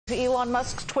Elon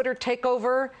Musk's Twitter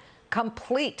takeover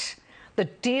complete. The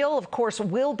deal, of course,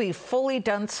 will be fully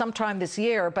done sometime this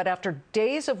year, but after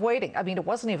days of waiting, I mean, it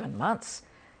wasn't even months.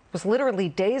 It was literally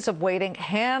days of waiting,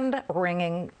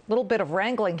 hand-wringing, little bit of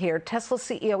wrangling here. Tesla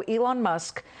CEO Elon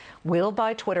Musk will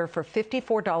buy Twitter for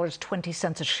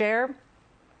 $54.20 a share,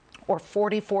 or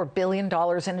 $44 billion,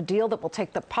 in a deal that will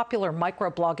take the popular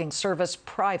microblogging service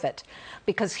private,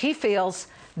 because he feels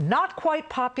not quite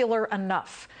popular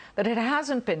enough, that it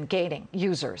hasn't been gaining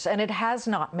users, and it has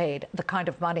not made the kind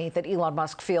of money that Elon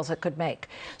Musk feels it could make.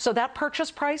 So that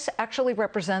purchase price actually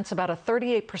represents about a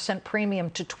 38% premium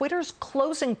to Twitter's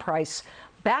closing price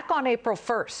back on April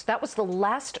 1st. That was the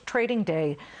last trading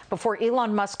day before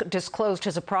Elon Musk disclosed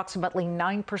his approximately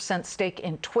 9% stake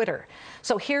in Twitter.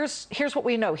 So here's what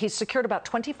we know. He's secured about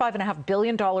 $25.5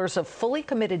 billion of fully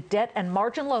committed debt and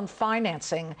margin loan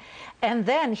financing. And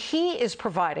then he is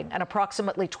providing an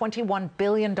approximately $21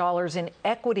 billion in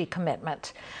equity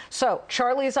commitment. So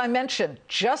Charlie, as I mentioned,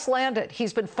 just landed.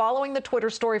 He's been following the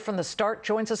Twitter story from the start,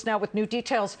 joins us now with new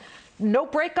details. No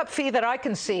breakup fee that I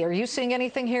can see. Are you seeing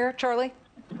anything here, Charlie?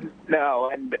 No,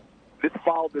 and this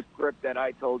followed the script that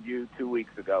I told you 2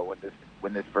 weeks ago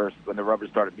when the rubber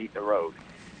started meeting the road.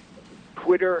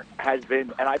 Twitter has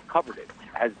been, and I've covered it,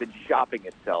 has been shopping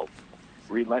itself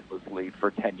relentlessly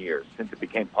for 10 years since it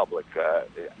became public,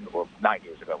 or 9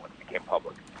 years ago when it became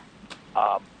public.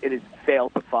 It has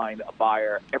failed to find a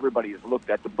buyer. Everybody has looked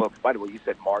at the books. By the way, you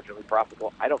said marginally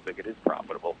profitable. I don't think it is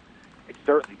profitable. It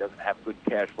certainly doesn't have good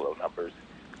cash flow numbers.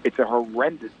 It's a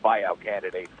horrendous buyout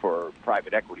candidate for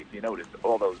private equity. If you notice,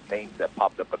 all those names that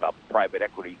popped up about private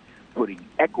equity putting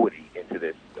equity into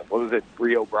this. What was it,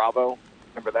 Rio Bravo?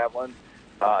 Remember that one?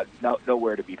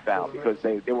 Nowhere to be found because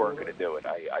they weren't going to do it.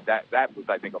 That was,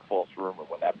 I think, a false rumor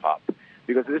when that popped.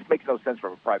 Because this makes no sense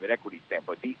from a private equity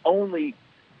standpoint. The only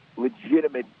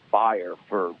legitimate buyer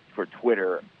for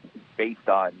Twitter based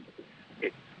on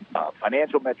its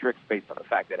financial metrics, based on the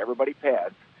fact that everybody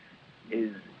passed,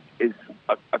 is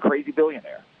a crazy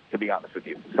billionaire, to be honest with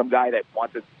you. Some guy that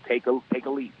wants to take a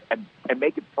leap and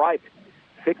make it private,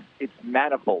 fix its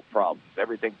manifold problems,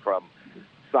 everything from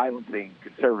silencing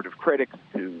conservative critics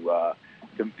to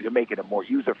make it a more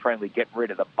user-friendly, getting rid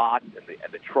of the bots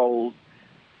and the trolls,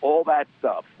 all that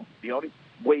stuff. The only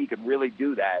way you can really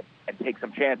do that and take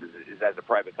some chances is as a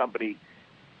private company.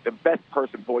 The best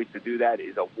person poised to do that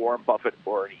is a Warren Buffett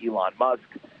or an Elon Musk.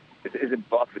 This isn't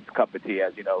Buffett's cup of tea,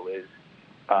 as you know, Liz.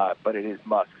 But it is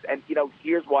Musk's. And,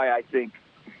 here's why I think,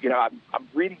 I'm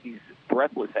reading these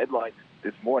breathless headlines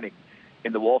this morning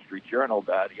in the Wall Street Journal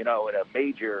that, in a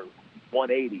major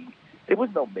 180. There was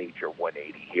no major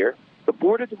 180 here. The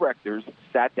board of directors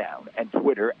sat down and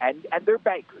Twitter and their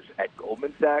bankers at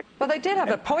Goldman Sachs. Well, they did have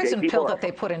a poison pill that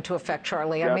they put into effect,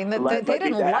 Charlie. I mean, they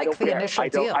didn't like the initial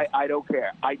deal. I don't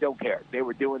care. I don't care. They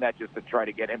were doing that just to try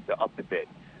to get him to up the bid.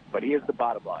 But here's the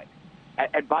bottom line.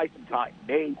 And buy some time.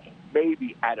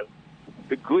 Maybe out of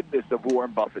the goodness of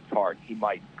Warren Buffett's heart, he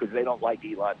might, because they don't like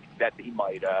Elon, that he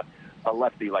might, a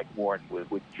lefty like Warren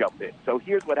would jump in. So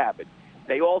here's what happened.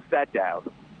 They all sat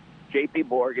down, J.P.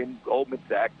 Morgan, Goldman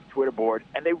Sachs, Twitter board,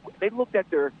 and they looked at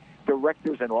their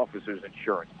directors and officers'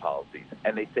 insurance policies,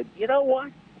 and they said, you know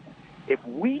what? If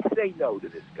we say no to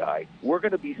this guy, we're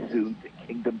going to be sued to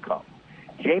kingdom come.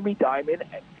 Jamie Dimon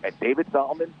and David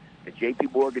Solomon, the J.P.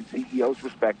 Morgan CEOs,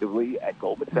 respectively, at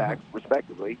Goldman Sachs,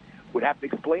 respectively, would have to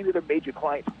explain to their major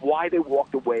clients why they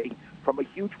walked away from a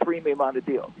huge premium on the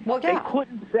deal. Well, yeah.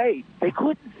 They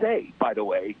couldn't say, by the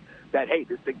way, that, hey,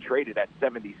 this thing traded at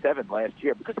 77 last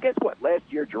year. Because guess what? Last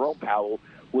year, Jerome Powell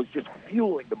was just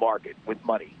fueling the market with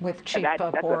money. With cheap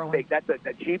borrowing. That's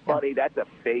a cheap money. That's a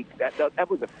fake. That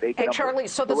was a fake Hey, number. Charlie,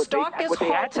 so the stock is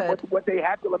halted. What they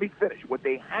had to, let me finish. What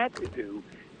they had to do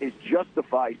is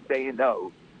justify saying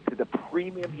no to the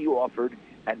premium he offered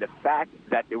and the fact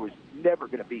that there was never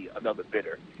going to be another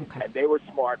bidder. Okay. And they were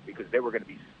smart because they were going to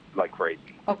be like crazy.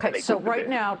 Okay, so right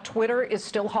now, Twitter is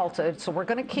still halted, so we're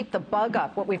going to keep the bug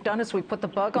up. What we've done is we put the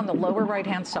bug on the lower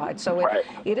right-hand side, so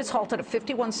it is halted at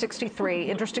 51.63.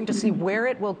 Interesting to see where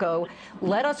it will go.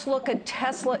 Let us look at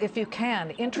Tesla if you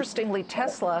can. Interestingly,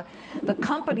 Tesla, the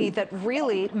company that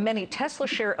really many Tesla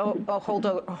share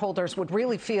holders would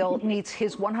really feel needs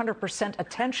his 100%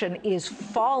 attention, is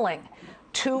falling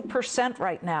 2%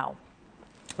 right now.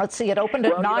 Let's see, it opened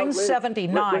at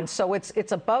 979, so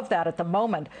it's above that at the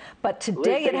moment. But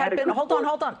today it had been, hold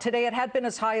on. Today it had been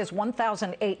as high as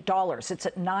 $1,008. It's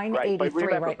at 983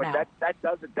 right now. That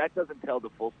doesn't tell the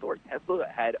full story. Tesla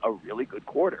had a really good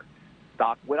quarter.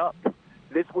 Stock went up.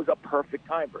 This was a perfect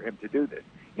time for him to do this.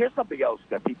 Here's something else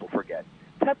that people forget.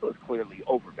 Tesla is clearly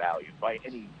overvalued by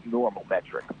any normal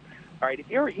metric. All right, if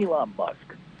you're Elon Musk,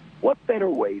 what better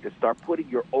way to start putting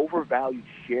your overvalued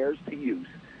shares to use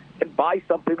and buy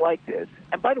something like this?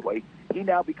 And by the way, he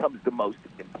now becomes the most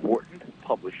important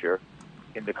publisher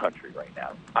in the country right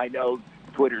now. I know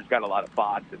Twitter's got a lot of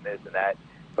bots and this and that,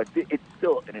 but it's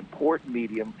still an important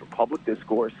medium for public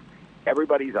discourse.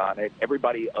 Everybody's on it.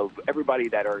 Everybody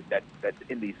that's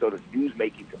in the sort of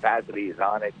news-making capacity is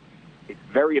on it. It's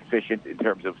very efficient in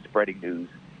terms of spreading news.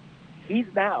 He's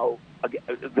now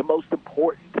the most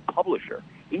important publisher.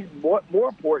 He's more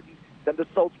important than the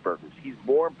Sulzbergers. He's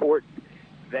more important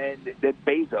than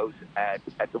Bezos at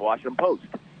the Washington Post.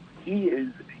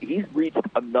 He's reached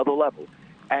another level.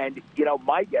 And,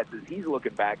 my guess is he's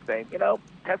looking back saying,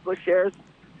 Tesla shares,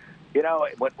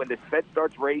 when the Fed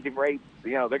starts raising rates,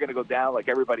 they're going to go down like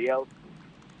everybody else.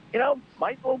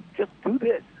 Might as well just do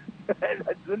this.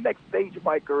 It's the next stage of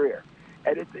my career.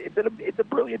 And it's a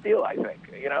brilliant deal, I think.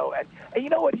 And you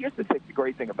know what? Here's the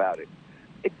great thing about it.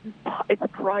 It's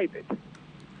private.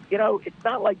 It's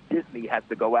not like Disney has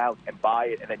to go out and buy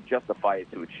it and then justify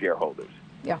it to its shareholders.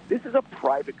 Yeah. This is a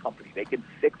private company. They can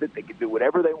fix it. They can do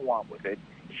whatever they want with it.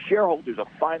 Shareholders are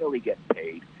finally getting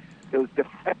paid. Those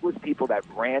defectless people that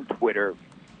ran Twitter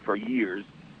for years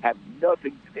have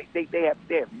nothing. They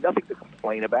have nothing to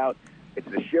complain about. It's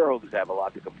the shareholders have a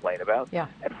lot to complain about. Yeah.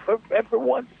 And for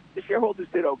once, the shareholders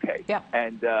did okay. Yeah.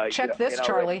 And check this,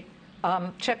 Charlie.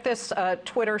 Check this.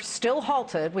 Twitter still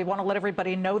halted. We want to let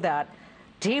everybody know that.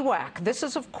 DWAC. This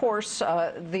is, of course,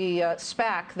 the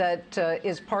SPAC that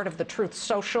is part of the Truth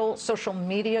social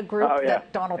media group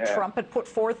that Donald Trump had put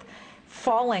forth,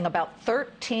 falling about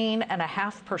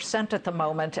 13.5% at the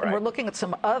moment. And we're looking at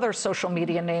some other social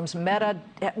media names. Meta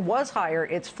was higher.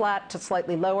 It's flat to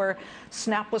slightly lower.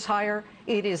 Snap was higher.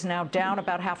 It is now down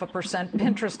about 0.5%.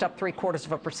 Pinterest up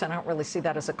 0.75%. I don't really see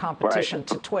that as a competition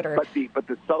to Twitter. But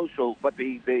the social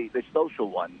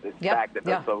one, the SPAC that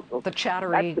does social, the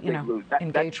chattery,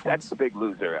 engaged ones. That's the big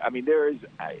loser. I mean,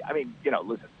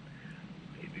 listen,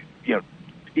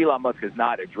 Elon Musk has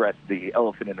not addressed the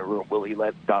elephant in the room. Will he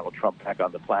let Donald Trump back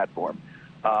on the platform?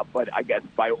 But I guess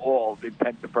by all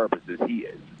intents and purposes, he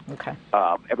is. Okay.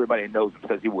 Everybody knows him,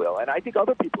 says he will. And I think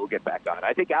other people will get back on.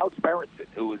 I think Alex Berenson,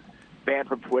 who was banned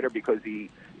from Twitter because he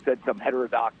said some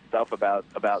heterodox stuff about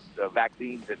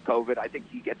vaccines and COVID, I think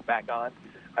he gets back on.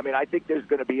 I mean, I think there's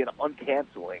going to be an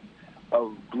uncanceling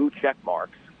of blue check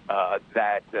marks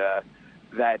that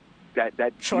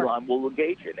Elon will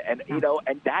engage in, and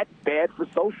and that's bad for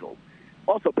social.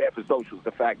 Also bad for social is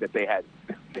the fact that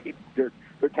their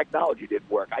technology didn't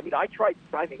work. I mean, I tried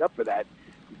signing up for that,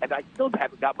 and I still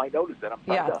haven't got my notice that I'm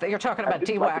signed up. You're talking about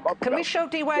DWAC. Can we show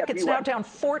DWAC? Yeah, it's now down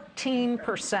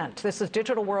 14%. This is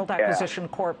Digital World Acquisition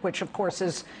Corp, which of course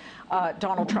is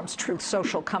Donald Trump's Truth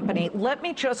Social company. Let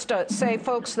me just say,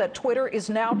 folks, that Twitter is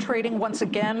now trading once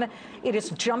again. It is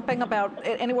jumping about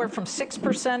anywhere from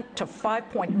 6% to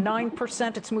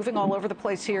 5.9%. It's moving all over the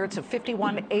place here. It's at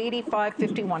 51.85,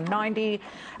 51.90.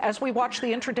 As we watch the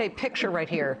intraday picture right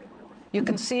here, you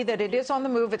can see that it is on the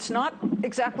move. It's not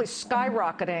exactly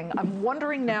skyrocketing. I'm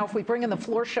wondering now, if we bring in the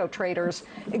floor show traders,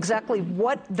 exactly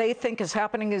what they think is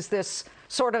happening. Is this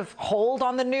sort of hold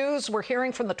on the news? We're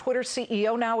hearing from the Twitter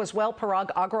CEO now as well, Parag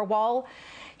Agrawal.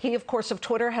 He, of course, of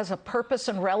Twitter, has a purpose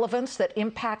and relevance that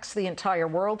impacts the entire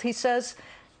world, he says.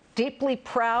 Deeply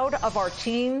proud of our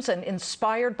teams and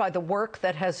inspired by the work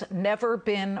that has never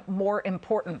been more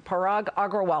important. Parag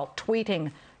Agrawal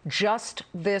tweeting just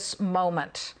this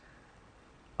moment.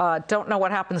 Don't know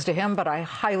what happens to him, but I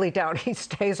highly doubt he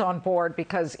stays on board,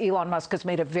 because Elon Musk has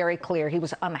made it very clear he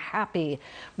was unhappy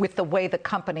with the way the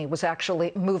company was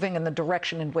actually moving in the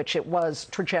direction in which it was,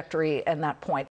 trajectory and that point.